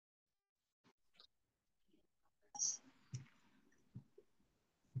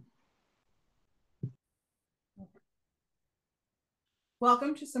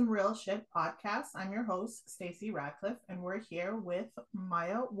Welcome to some real shit podcast. I'm your host, Stacy Radcliffe, and we're here with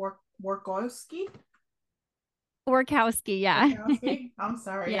Maya Workowski. Workowski, yeah. Workowski. I'm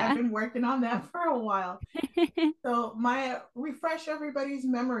sorry, I've Yeah. been working on that for a while. So, Maya, refresh everybody's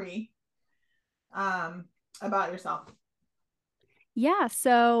memory um, about yourself. Yeah,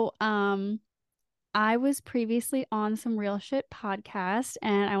 so I was previously on some real shit podcast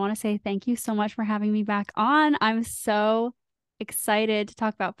and I want to say thank you so much for having me back on. I'm so excited to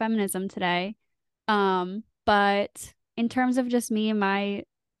talk about feminism today. But in terms of just me and my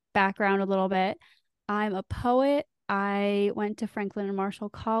background a little bit, I'm a poet. I went to Franklin and Marshall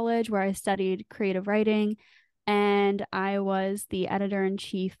College where I studied creative writing and I was the editor in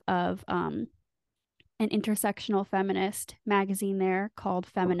chief of an intersectional feminist magazine there called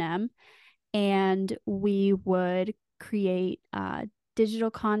Feminism. And we would create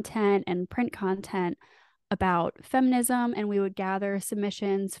digital content and print content about feminism. And we would gather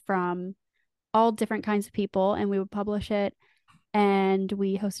submissions from all different kinds of people and we would publish it. And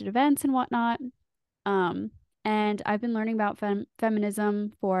we hosted events and whatnot. Um, and I've been learning about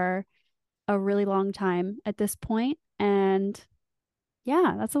feminism for a really long time at this point. And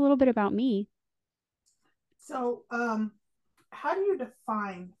yeah, that's a little bit about me. So, how do you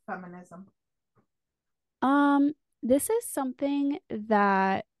define feminism? Um, this is something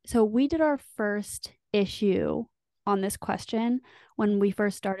that so we did our first issue on this question when we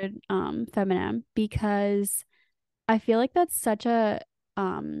first started Feminem because I feel like that's such a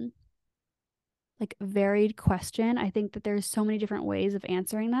um like varied question. I think that there's so many different ways of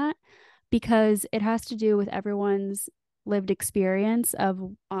answering that because it has to do with everyone's lived experience of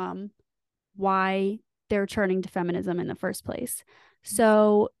why they're turning to feminism in the first place.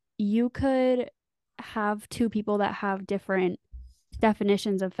 So you could have two people that have different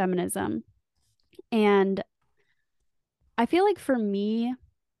definitions of feminism. And I feel like for me,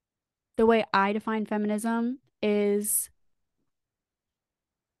 the way I define feminism is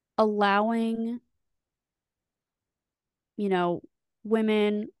allowing, you know,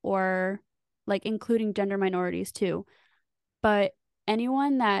 women or like including gender minorities too, but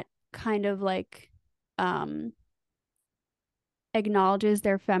anyone that kind of like um acknowledges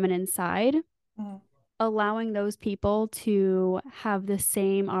their feminine side, Mhm. allowing those people to have the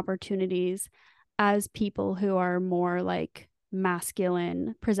same opportunities as people who are more like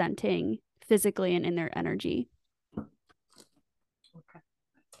masculine presenting physically and in their energy. Okay,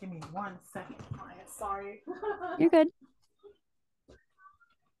 give me 1 second, Maya. Sorry. You're good.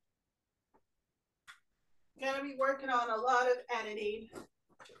 Gonna be working on a lot of editing.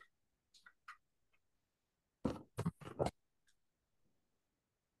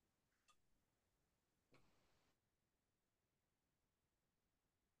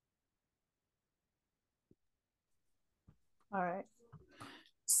 All right.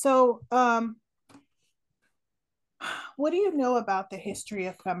 So, what do you know about the history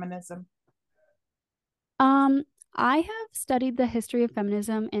of feminism? Um, I have studied the history of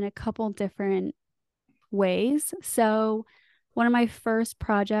feminism in a couple different ways. So, one of my first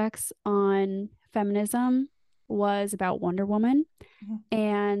projects on feminism was about Wonder Woman Mhm.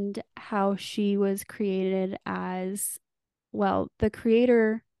 and how she was created as well, the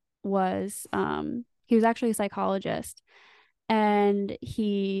creator was he was actually a psychologist and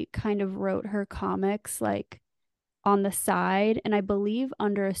he kind of wrote her comics like on the side and I believe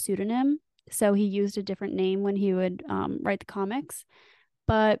under a pseudonym. So he used a different name when he would write the comics.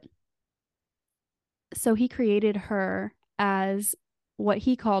 But so he created her as what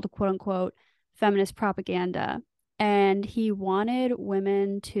he called quote unquote feminist propaganda. And he wanted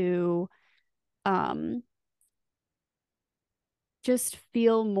women to um, just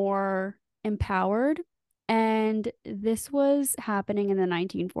feel more empowered. And this was happening in the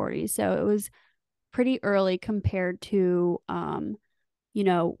 1940s. So it was pretty early compared to,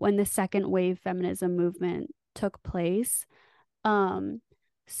 when the second wave feminism movement took place. Um,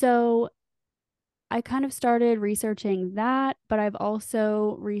 so I kind of started researching that, but I've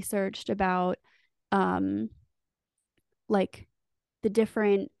also researched about um, like the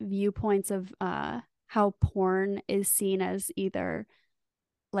different viewpoints of how porn is seen as either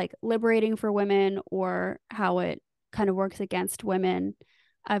like liberating for women or how it kind of works against women.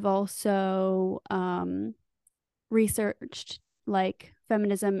 I've also researched like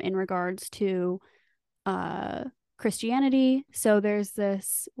feminism in regards to uh, Christianity. So there's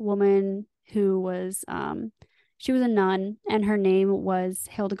this woman who was she was a nun and her name was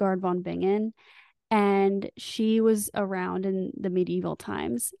Hildegard von Bingen and she was around in the medieval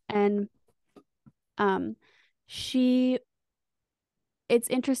times and um she it's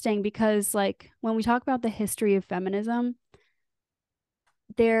interesting because like when we talk about the history of feminism,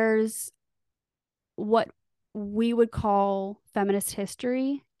 there's what we would call feminist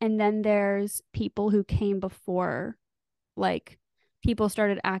history, and then there's people who came before, like people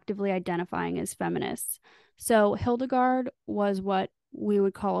started actively identifying as feminists. So Hildegard was what we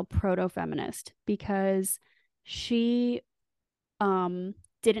would call a proto-feminist because she um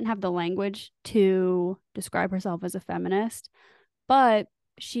didn't have the language to describe herself as a feminist, but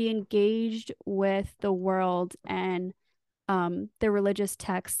she engaged with the world and the religious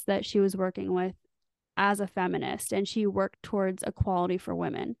texts that she was working with as a feminist, and she worked towards equality for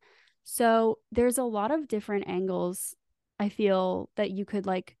women. So there's a lot of different angles I feel that you could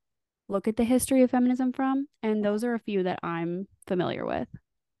like look at the history of feminism from, and those are a few that I'm familiar with.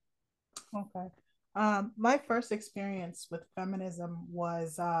 Okay. My first experience with feminism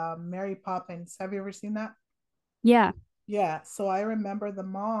was Mary Poppins. Have you ever seen that? Yeah. Yeah. So I remember the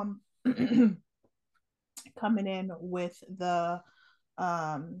mom coming in with the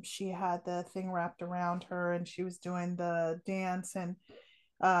she had the thing wrapped around her and she was doing the dance, and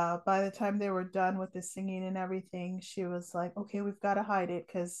by the time they were done with the singing and everything, she was like, okay, we've got to hide it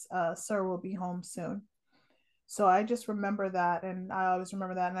because sir will be home soon. So I just remember that, and I always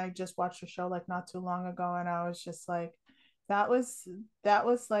remember that. And I just watched a show like not too long ago, and I was just like, that was that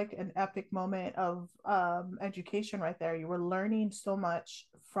was like an epic moment of education right there. You were learning so much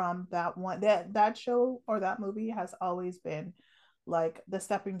from that one. That show or that movie has always been like the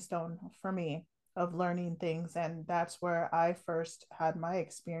stepping stone for me of learning things, and that's where I first had my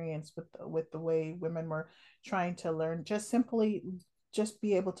experience with the way women were trying to learn just simply just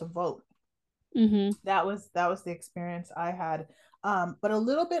be able to vote. Mm-hmm. That was the experience I had. But a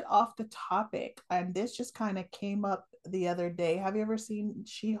little bit off the topic, and this just kind of came up the other day. Have you ever seen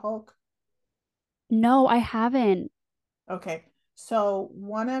She-Hulk? No, I haven't. Okay, so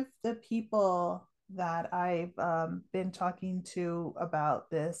one of the people that I've been talking to about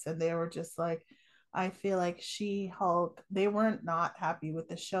this, and they were just like, I feel like She-Hulk, they weren't not happy with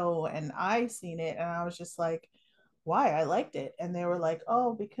the show, and I seen it, and I was just like, why? I liked it, and they were like,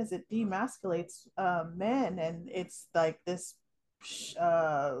 oh, because it demasculates men, and it's like this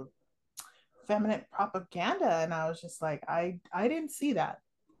uh, feminine propaganda, and I was just like, I didn't see that.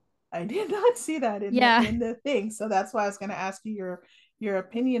 I did not see that in the Yeah. thing. So that's why I was going to ask you your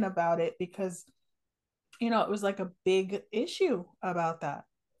opinion about it, because it was like a big issue about that.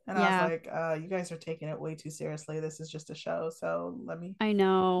 And I was Yeah, like, you guys are taking it way too seriously. This is just a show. So let me I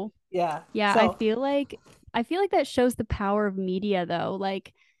know. yeah. Yeah, So I feel like that shows the power of media though.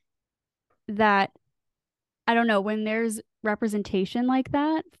 Like that I don't know, when there's representation like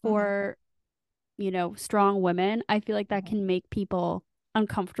that mhm, for, strong women, I feel like that mhm, can make people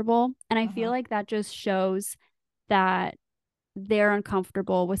uncomfortable. And I feel mhm. like that just shows that they're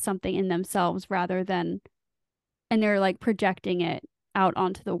uncomfortable with something in themselves rather than, and they're like projecting it out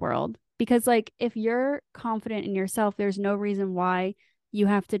onto the world. Because, like, if you're confident in yourself, there's no reason why you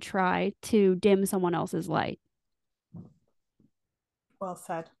have to try to dim someone else's light. Well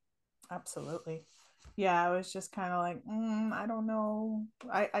said. Absolutely. Yeah, I was just kind of like, I don't know.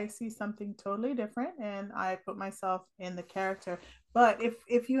 I see something totally different, and I put myself in the character. But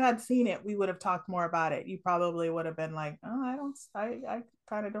if you had seen it, we would have talked more about it. You probably would have been like, oh, I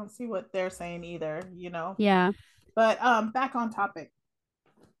kind of don't see what they're saying either. Yeah. But back on topic.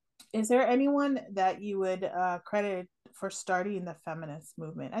 Is there anyone that you would credit for starting the feminist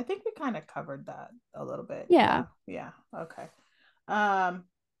movement? I think we kind of covered that a little bit. Yeah. Yeah, yeah, okay. Um,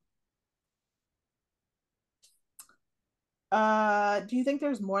 do you think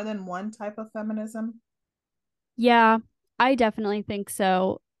there's more than one type of feminism? Yeah, I definitely think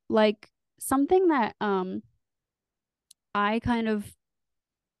so. Like something that I kind of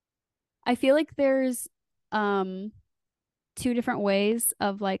I feel like there's um two different ways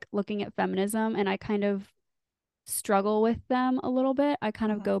of like looking at feminism, and I kind of struggle with them a little bit. I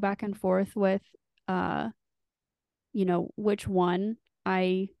kind of Mm-hmm, go back and forth with uh which one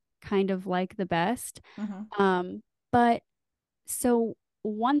I kind of like the best. mm-hmm, But so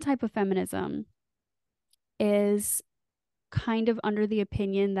one type of feminism is kind of under the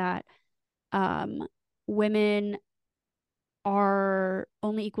opinion that um women are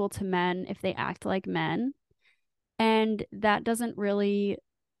only equal to men if they act like men. And that doesn't really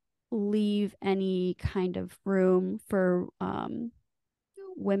leave any kind of room for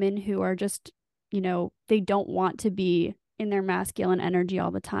women who are just, they don't want to be in their masculine energy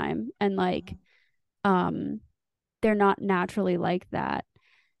all the time. And mm-hmm, like, um, they're not naturally like that.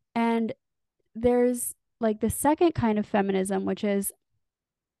 And there's like the second kind of feminism, which is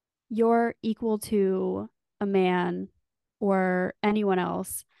you're equal to a man or anyone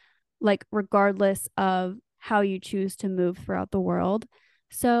else, like regardless of how you choose to move throughout the world.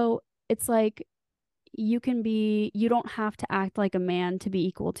 So it's like you don't have to act like a man to be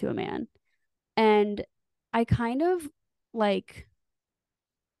equal to a man. And I kind of like,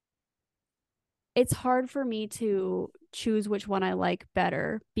 it's hard for me to choose which one I like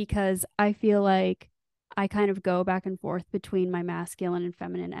better because I feel like I kind of go back and forth between my masculine and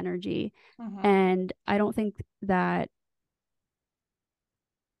feminine energy. Mm-hmm. And I don't think that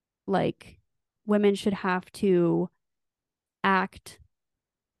like women should have to act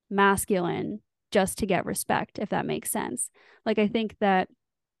masculine just to get respect, if that makes sense. Like, I think that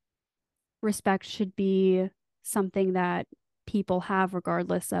respect should be something that people have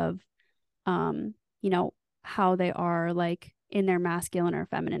regardless of, um, you know, how they are like in their masculine or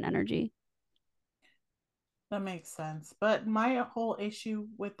feminine energy. That makes sense. But my whole issue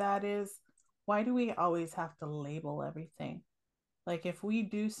with that is, why do we always have to label everything? Like if we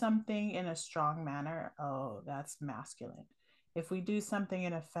do something in a strong manner, oh, that's masculine. If we do something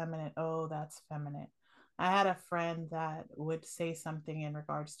in a feminine, oh, that's feminine. I had a friend that would say something in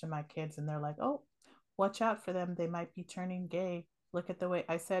regards to my kids, and they're like, oh, watch out for them. They might be turning gay. Look at the way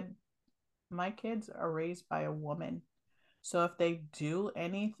I said, my kids are raised by a woman. So if they do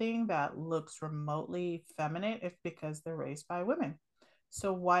anything that looks remotely feminine, it's because they're raised by women.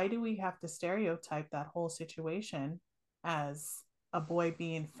 So why do we have to stereotype that whole situation as a boy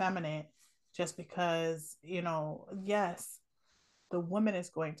being feminine just because, yes, the woman is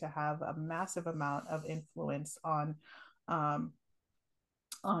going to have a massive amount of influence um,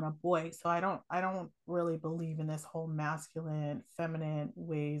 on a boy. So I don't really believe in this whole masculine, feminine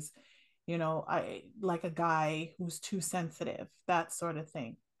ways. I like a guy who's too sensitive, that sort of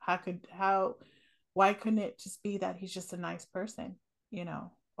thing. How why couldn't it just be that he's just a nice person, you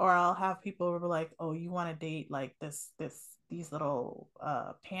know? Or I'll have people who are like, "Oh, you want to date like these little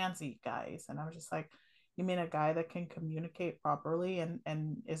pansy guys." And I'm just like, "You mean a guy that can communicate properly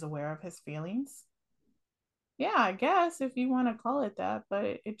and is aware of his feelings?" Yeah, I guess if you want to call it that,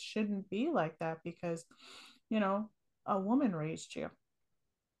 but it shouldn't be like that because, you know, a woman raised you.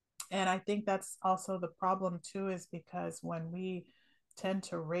 And I think that's also the problem too, is because when we tend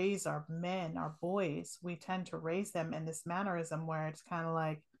to raise our men, our boys, we tend to raise them in this mannerism where it's kind of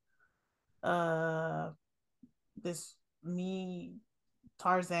like uh this me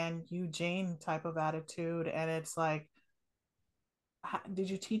Tarzan, you Jane type of attitude. And it's like, did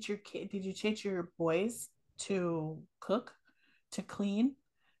you teach your kid? Did you teach your boys to cook, to clean?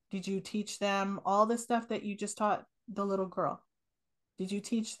 Did you teach them all the stuff that you just taught the little girl? Did you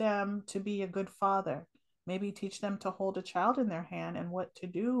teach them to be a good father? Maybe teach them to hold a child in their hand and what to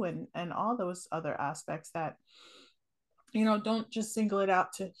do, and all those other aspects that, don't just single it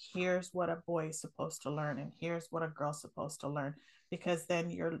out to here's what a boy is supposed to learn and here's what a girl's supposed to learn, because then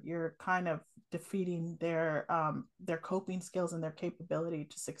you're kind of defeating their coping skills and their capability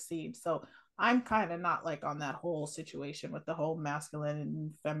to succeed. So I'm kind of not like on that whole situation with the whole masculine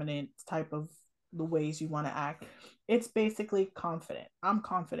and feminine type of the ways you want to act. It's basically confident. I'm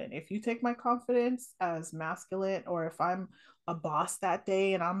confident. If you take my confidence as masculine, or if I'm a boss that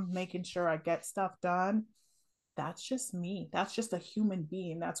day and I'm making sure I get stuff done, that's just me. That's just a human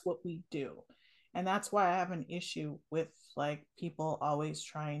being. That's what we do. And that's why I have an issue with like people always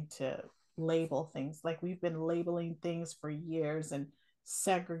trying to label things. Like we've been labeling things for years, and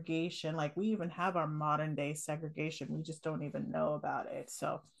segregation. Like we even have our modern day segregation. We just don't even know about it.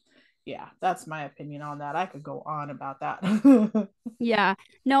 So, yeah, that's my opinion on that. I could go on about that. Yeah.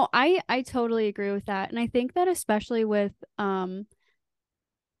 No, I totally agree with that. And I think that especially with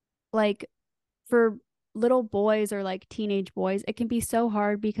like for little boys or like teenage boys, it can be so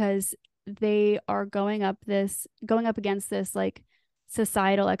hard because they are going up against this like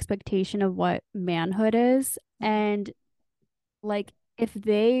societal expectation of what manhood is. And like if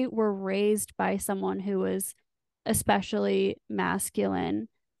they were raised by someone who was especially masculine,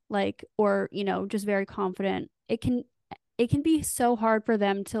 like or just very confident, it can be so hard for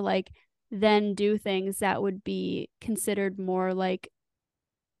them to like then do things that would be considered more like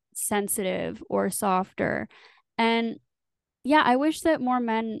sensitive or softer. And yeah, I wish that more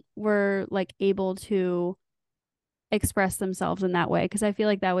men were like able to express themselves in that way because I feel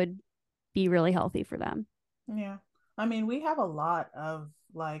like that would be really healthy for them. Yeah. I mean, we have a lot of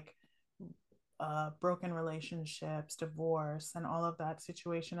like broken relationships, divorce, and all of that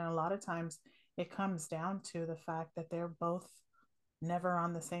situation. And a lot of times it comes down to the fact that they're both never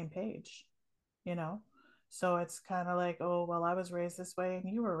on the same page, you know? So it's kind of like, oh, well, I was raised this way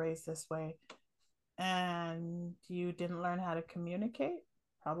and you were raised this way. And you didn't learn how to communicate?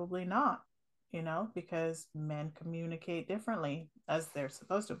 Probably not, because men communicate differently as they're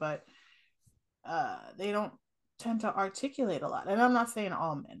supposed to, but they don't tend to articulate a lot. And I'm not saying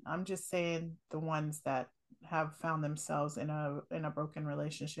all men. I'm just saying the ones that have found themselves in a broken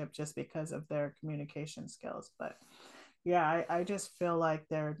relationship just because of their communication skills. But yeah, I just feel like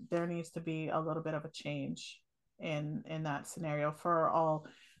there needs to be a little bit of a change in that scenario for all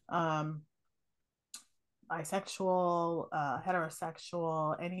um bisexual,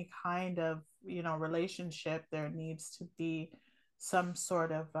 heterosexual, any kind of, relationship. There needs to be some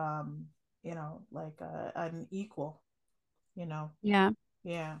sort of like an equal, you know. Yeah.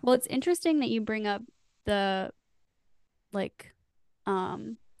 Yeah. Well, it's interesting that you bring up the like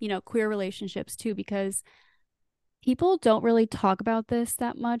queer relationships too, because people don't really talk about this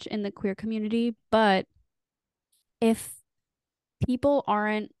that much in the queer community, but if people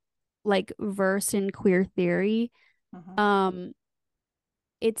aren't like versed in queer theory, Mm-hmm. um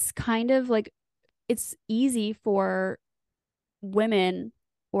it's kind of like it's easy for women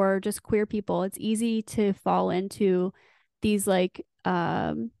or just queer people, it's easy to fall into these like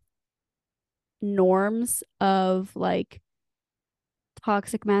norms of like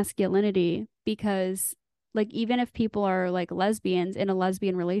toxic masculinity because like even if people are like lesbians in a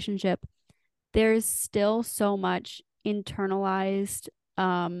lesbian relationship, there's still so much internalized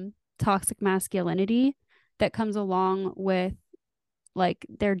toxic masculinity that comes along with like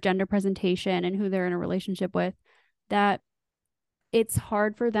their gender presentation and who they're in a relationship with, that it's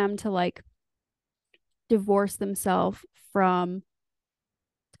hard for them to like divorce themselves from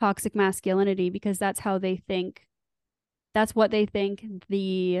toxic masculinity because that's what they think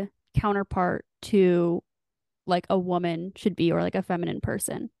the counterpart to like a woman should be or like a feminine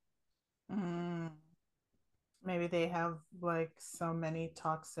person. Mm. Maybe they have like so many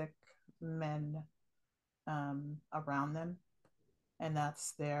toxic men around them, and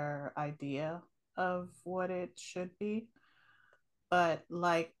that's their idea of what it should be. But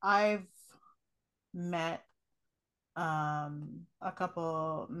like I've met a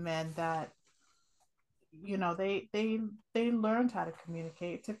couple men that, they learned how to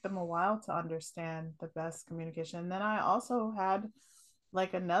communicate. It took them a while to understand the best communication. And then I also had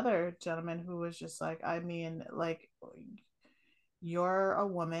like another gentleman who was just like, I mean, like, you're a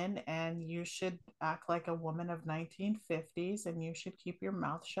woman and you should act like a woman of 1950s, and you should keep your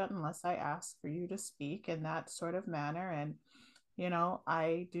mouth shut unless I ask for you to speak in that sort of manner. And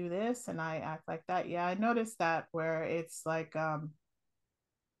I do this and I act like that. Yeah, I noticed that, where it's like,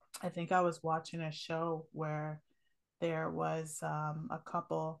 I think I was watching a show where there was a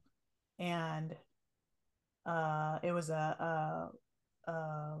couple, and it was a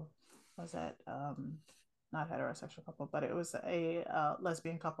was that not heterosexual couple, but it was a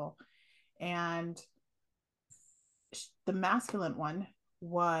lesbian couple, and the masculine one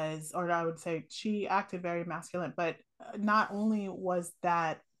was, or I would say she acted very masculine, but not only was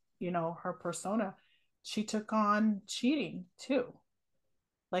that, her persona, she took on cheating too.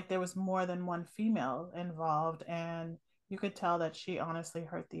 Like there was more than one female involved, and you could tell that she honestly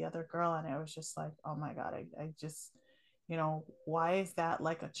hurt the other girl. And it was just like, oh my God, I just, why is that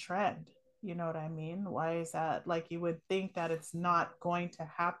like a trend? You know what I mean? Why is that, like, you would think that it's not going to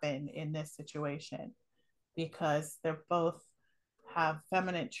happen in this situation, because they're both have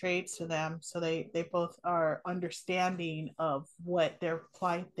feminine traits to them, so they both are understanding of what their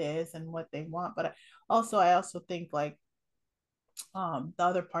plight is and what they want. But I also think like, the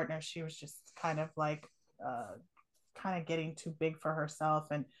other partner, she was just kind of like, uh kind of getting too big for herself,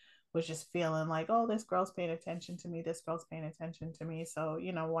 and was just feeling like, oh, this girl's paying attention to me, this girl's paying attention to me, so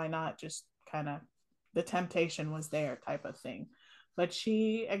why not just kind of, the temptation was there type of thing. But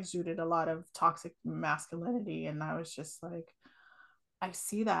she exuded a lot of toxic masculinity, and I was just like, I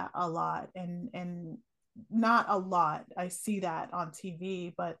see that a lot, and not a lot, I see that on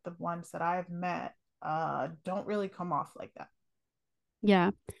TV, but the ones that I've met don't really come off like that.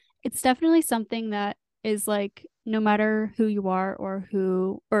 Yeah. It's definitely something that is like no matter who you are or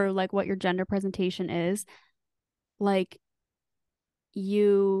who or like what your gender presentation is, like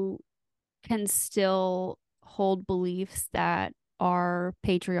you can still hold beliefs that are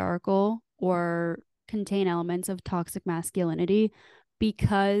patriarchal or contain elements of toxic masculinity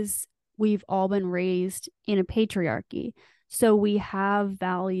because we've all been raised in a patriarchy. So we have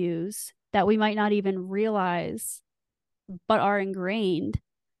values that we might not even realize but are ingrained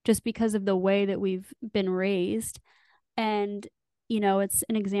just because of the way that we've been raised. And, it's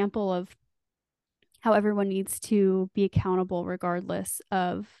an example of how everyone needs to be accountable regardless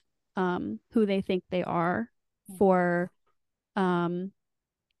of who they think they are for, um,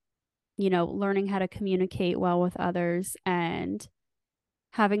 learning how to communicate well with others and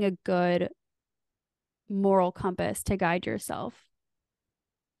having a good moral compass to guide yourself.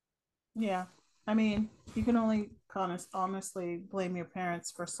 Yeah. I mean, you can only honestly blame your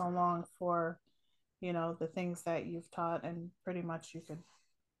parents for so long for, the things that you've taught, and pretty much you could,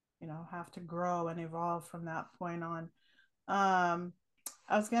 have to grow and evolve from that point on. Um,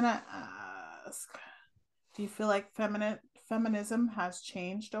 I was gonna ask, do you feel like feminism has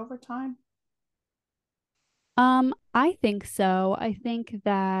changed over time? I think so. I think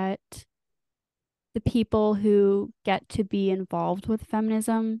that the people who get to be involved with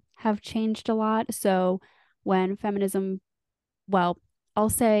feminism have changed a lot. So when feminism, well, I'll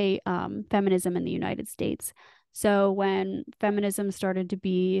say feminism in the United States. So when feminism started to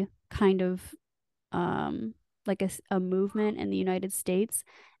be kind of um, like a movement in the United States,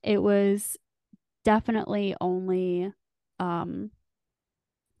 it was definitely only um,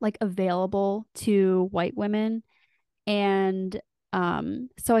 like available to white women. And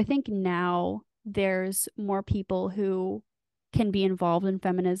so I think now there's more people who can be involved in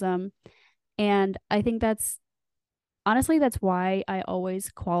feminism. And I think that's honestly, that's why I always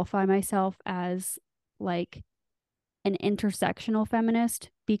qualify myself as like an intersectional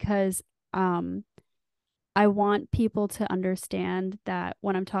feminist because um, I want people to understand that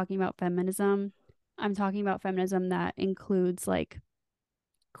when I'm talking about feminism, I'm talking about feminism that includes like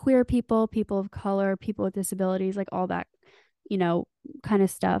queer people, people of color, people with disabilities, like all that, you know, kind of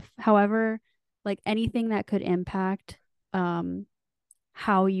stuff. However, like anything that could impact um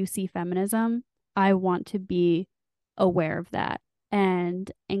how you see feminism, I want to be aware of that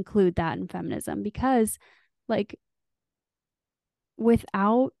and include that in feminism because like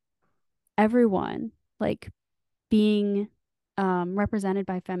without everyone like being represented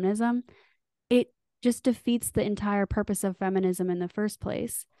by feminism, it just defeats the entire purpose of feminism in the first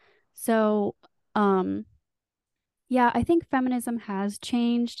place. So, um, yeah, I think feminism has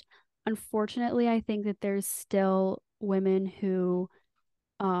changed. Unfortunately, I think that there's still women who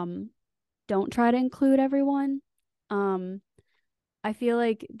um, don't try to include everyone. Um, I feel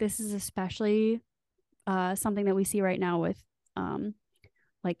like this is especially something that we see right now with um,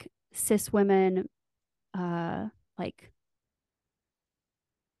 like cis women, uh, like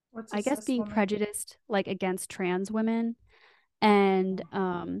What's a I guess cis being woman? prejudiced like against trans women. And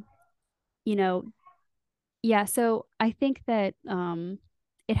you know, yeah, so I think that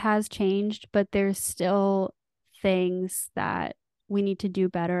it has changed, but there's still things that we need to do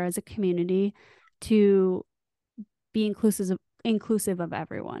better as a community to be inclusive of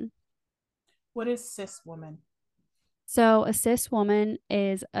everyone. What is cis woman? So a cis woman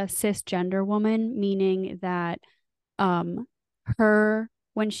is a cisgender woman, meaning that um her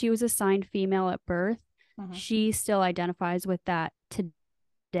when she was assigned female at birth, Mm-hmm. she still identifies with that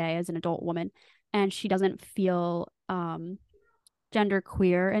today as an adult woman, and she doesn't feel gender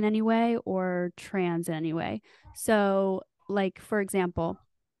queer in any way or trans in any way. So, like for example,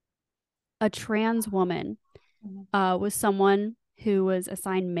 a trans woman Mm-hmm. was someone who was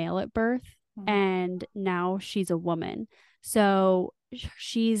assigned male at birth, Mm-hmm. and now she's a woman. So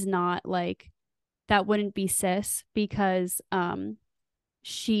she's not like that wouldn't be cis because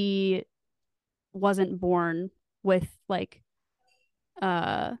she wasn't born with like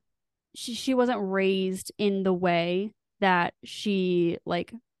uh she wasn't raised in the way that she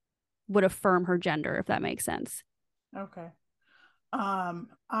like would affirm her gender, if that makes sense. Okay.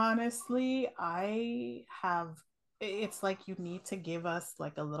 Honestly, I have, it's like you need to give us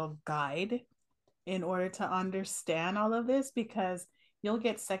like a little guide in order to understand all of this, because you'll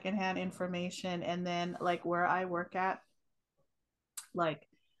get secondhand information. And then like where I work at, like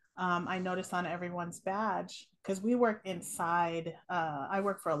I noticed on everyone's badge, because we work inside, I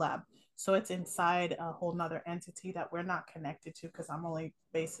work for a lab, so it's inside a whole nother entity that we're not connected to because I'm only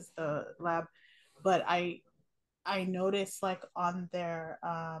basis the lab. But I notice like on their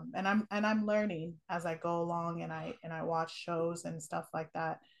and I'm learning as I go along, and I watch shows and stuff like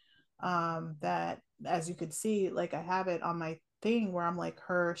that. That, as you could see, like I have it on my thing where I'm like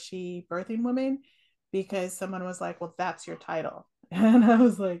her, she, birthing women, because someone was like, well, that's your title. And I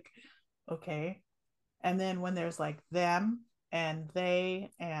was like, okay. And then when there's like them and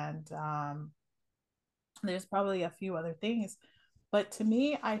they, and there's probably a few other things. But to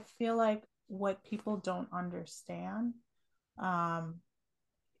me, I feel like what people don't understand, um,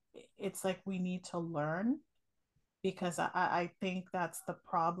 it's like we need to learn, because I think that's the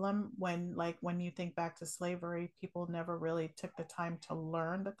problem. When like when you think back to slavery, people never really took the time to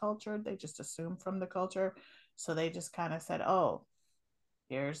learn the culture. They just assumed from the culture. So they just kind of said, oh,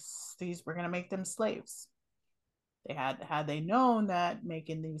 here's these, we're going to make them slaves. They had they known that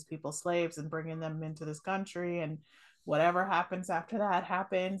making these people slaves and bringing them into this country, and whatever happens after that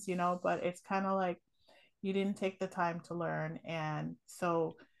happens, but it's kind of like you didn't take the time to learn. And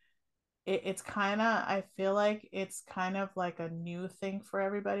so it's kind of, I feel like it's kind of like a new thing for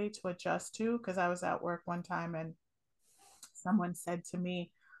everybody to adjust to, because I was at work one time and someone said to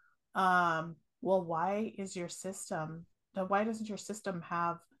me, well, why doesn't your system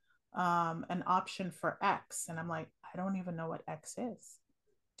have an option for X? And I'm like, I don't even know what X is.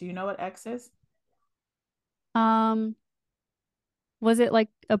 Do you know what X is? Um, was it like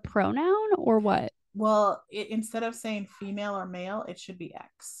a pronoun or what? Well, instead of saying female or male, it should be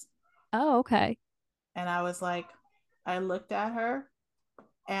X. Oh, okay. And I was like, I looked at her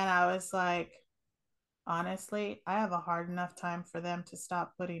and I was like, honestly, I have a hard enough time for them to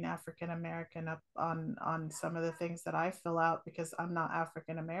stop putting African American up on some of the things that I fill out, because I'm not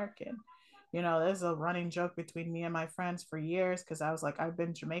African American. You know, there's a running joke between me and my friends for years, because I was like, I've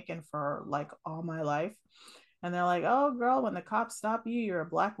been Jamaican for like all my life. And they're like, oh, girl, when the cops stop you, you're a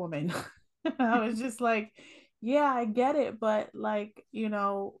black woman. I was just like, yeah, I get it. But like, you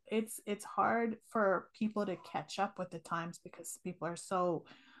know, it's hard for people to catch up with the times, because people are so,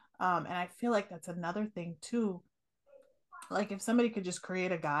 and I feel like that's another thing too. Like if somebody could just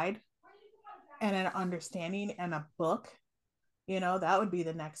create a guide and an understanding and a book, you know, that would be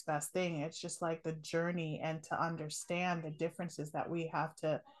the next best thing. It's just like the journey and to understand the differences that we have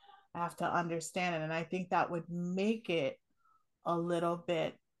to understand it. And I think that would make it a little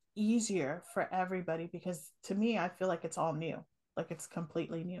bit easier for everybody, because to me, I feel like it's all new. Like it's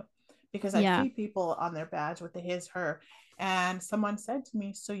completely new. Because I Yeah. see people on their badge with the his, her. And someone said to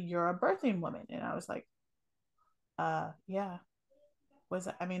me, so you're a birthing woman. And I was like, yeah.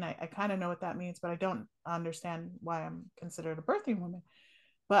 I mean, I kind of know what that means, but I don't understand why I'm considered a birthing woman.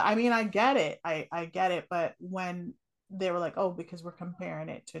 But I mean, I get it. I get it. But when they were like, oh, because we're comparing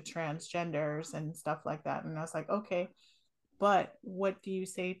it to transgenders and stuff like that. And I was like, okay, but what do you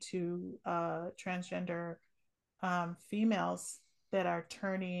say to transgender females that are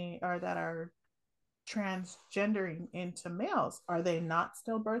turning, or that are transgendering into males? Are they not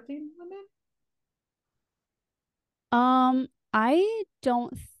still birthing women? I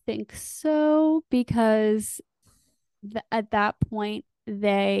don't think so because at that point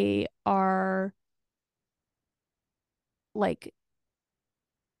they are like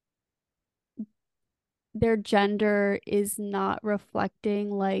their gender is not reflecting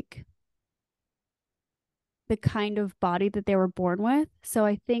like the kind of body that they were born with. So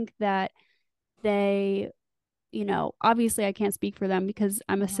I think that they, obviously I can't speak for them because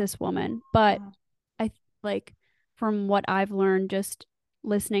I'm a Uh-huh, cis woman, but uh-huh, I like from what I've learned just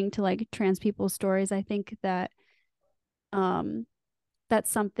listening to like trans people's stories, I think that um that's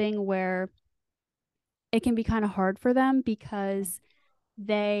something where it can be kind of hard for them because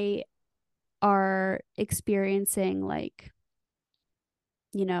they are experiencing like,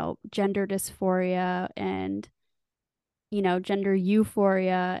 gender dysphoria and, gender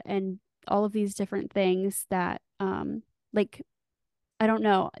euphoria and all of these different things that like I don't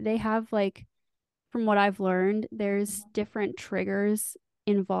know, they have like from what I've learned, there's uh-huh, different triggers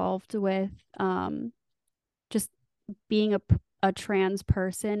involved with just being a trans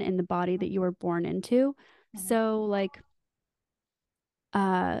person in the body that you were born into. uh-huh. So like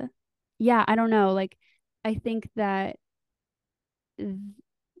uh yeah, I don't know, like I think that th-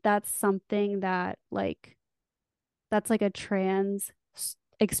 that's something that like that's like a trans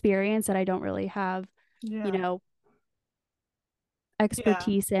experience that I don't really have, you Yeah, know, yeah.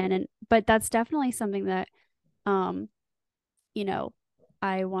 expertise in and but that's definitely something that um you know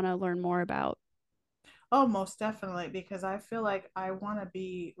I want to learn more about. Oh, most definitely, because I feel like I want to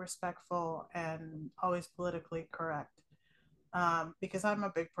be respectful and always politically correct. Because I'm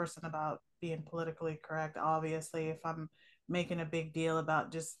a big person about being politically correct. Obviously, if I'm making a big deal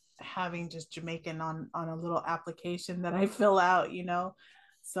about just having just Jamaican on a little application that I fill out, you know.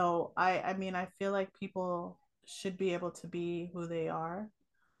 So I mean, I feel like people should be able to be who they are,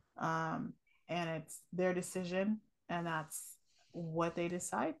 um, and it's their decision, and that's what they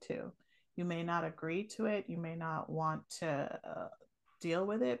decide to. You may not agree to it, you may not want to deal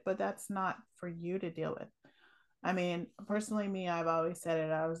with it, but that's not for you to deal with. I mean, personally, me, I've always said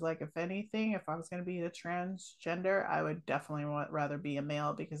it. I was like, if anything, if I was going to be a transgender, I would definitely rather be a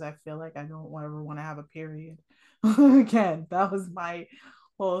male, because I feel like I don't ever want to have a period again. That was my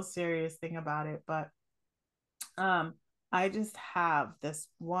whole serious thing about it. But um, I just have this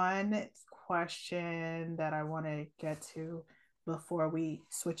one question that I want to get to before we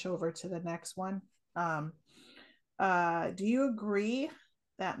switch over to the next one. Um, do you agree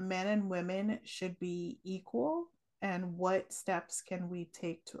that men and women should be equal? And what steps can we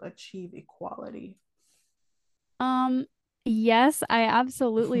take to achieve equality? Um, yes, I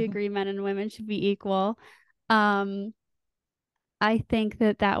absolutely agree men and women should be equal. Um, I think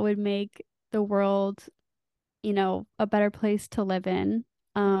that that would make the world, a better place to live in.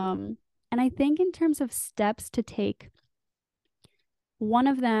 And I think in terms of steps to take, one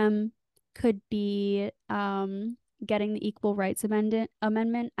of them could be getting the Equal Rights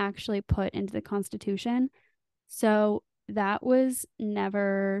Amendment actually put into the Constitution. So that was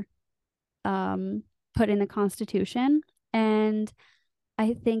never um, put in the Constitution. And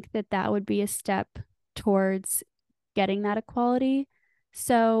I think that that would be a step towards getting that equality.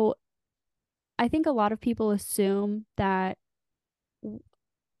 So I think a lot of people assume that,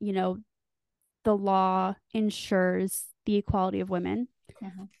 you know, the law ensures the equality of women.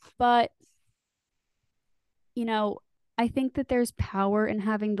 Mhm. But, you know, I think that there's power in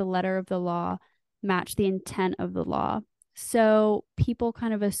having the letter of the law match the intent of the law. So people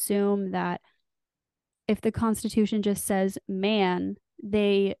kind of assume that if the Constitution just says man,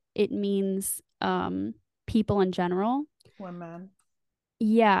 it means people in general. Women.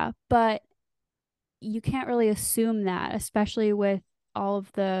 Yeah, but you can't really assume that, especially with all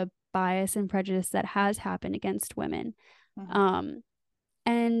of the bias and prejudice that has happened against women. Mhm. Um,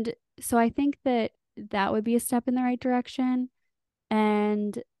 and so I think that that would be a step in the right direction.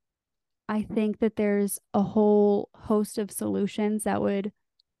 And I think that there's a whole host of solutions that would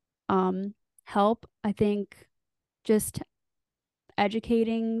help. I think just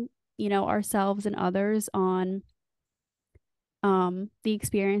educating, ourselves and others on the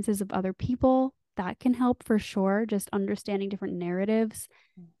experiences of other people, that can help for sure. Just understanding different narratives,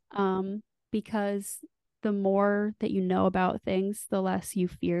 um, because the more that you know about things, the less you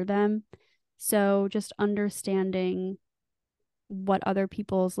fear them. So just understanding what other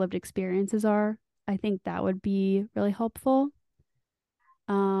people's lived experiences are, I think that would be really helpful.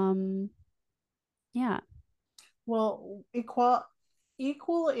 Um, yeah. Well,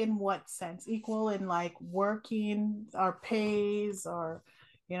 equal in what sense? Equal in like working our pays, or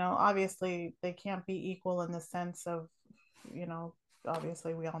obviously they can't be equal in the sense of, you know,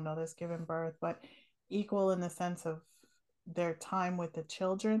 obviously we all know this, giving birth, but equal in the sense of their time with the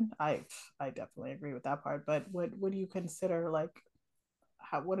children. I definitely agree with that part, but what do you consider, like,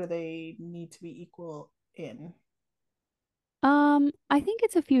 what do they need to be equal in? I think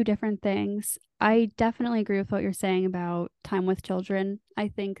it's a few different things. I definitely agree with what you're saying about time with children. I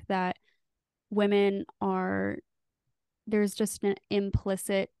think that women are, there's just an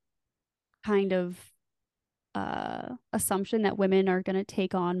implicit kind of assumption that women are going to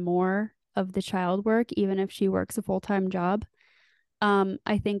take on more of the child work, even if she works a full-time job.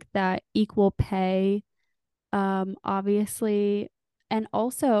 I think that equal pay, obviously, and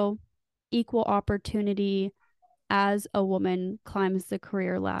also equal opportunity as a woman climbs the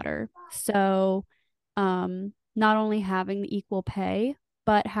career ladder. So, not only having the equal pay,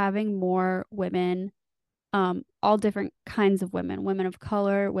 but having more women, all different kinds of women, women of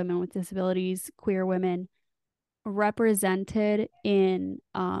color, women with disabilities, queer women, represented in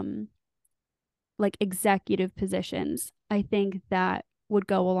like executive positions. I think that would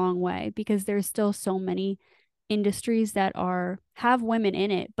go a long way because there's still so many industries that are have women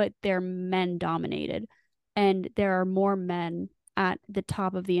in it, but they're men dominated. And there are more men at the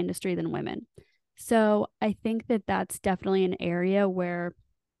top of the industry than women. So I think that that's definitely an area where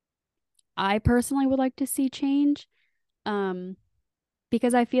I personally would like to see change. Um,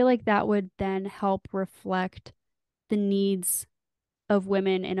 because I feel like that would then help reflect the needs of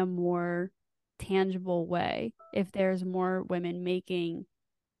women in a more tangible way if there's more women making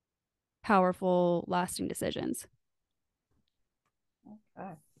powerful, lasting decisions.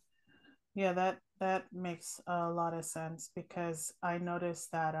 Okay. Yeah, that makes a lot of sense, because I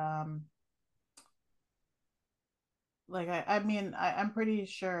noticed that like I mean I'm pretty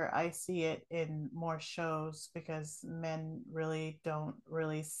sure I see it in more shows, because men really don't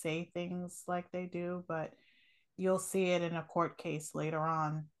really say things like they do, but you'll see it in a court case later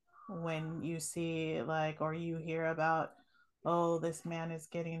on, when you see, like, or you hear about, oh, this man is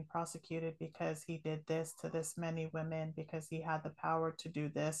getting prosecuted because he did this to this many women, because he had the power to do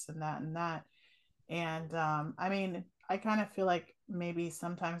this and that and that. And I mean, I kind of feel like maybe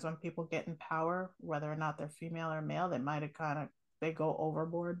sometimes when people get in power, whether or not they're female or male, they might have kind of, they go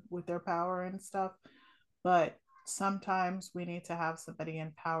overboard with their power and stuff. But sometimes we need to have somebody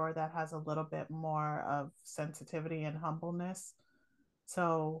in power that has a little bit more of sensitivity and humbleness.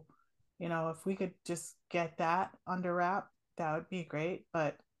 So, if we could just get that under wrap, that would be great.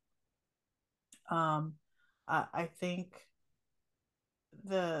 But um, I think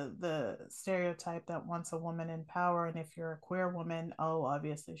the stereotype that wants a woman in power, and if you're a queer woman, oh,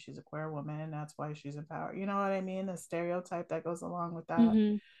 obviously she's a queer woman and that's why she's in power, you know what I mean, the stereotype that goes along with that.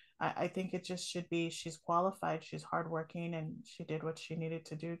 Mm-hmm. I think it just should be she's qualified, she's hardworking, and she did what she needed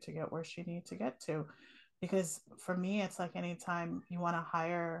to do to get where she needed to get to. Because for me, it's like anytime you want to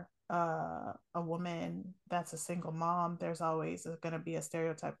hire a woman that's a single mom, there's always going to be a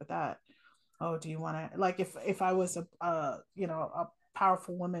stereotype with that. Oh, do you want to, like, if I was a you know, a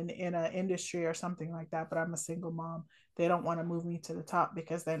powerful woman in an industry or something like that, but I'm a single mom, they don't want to move me to the top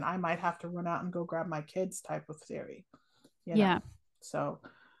because then I might have to run out and go grab my kids type of theory, you Yeah. know. So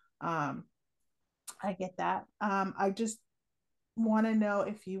um I get that. I just want to know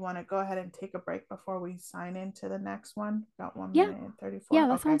if you want to go ahead and take a break before we sign into the next one. Got one Yeah. minute and Yeah, 34.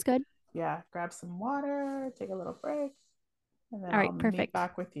 that Okay. sounds good. Yeah. Grab some water, take a little break, and then All I'll right, meet perfect.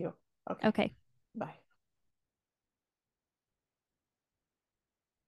 back with you. Okay. Okay. Bye.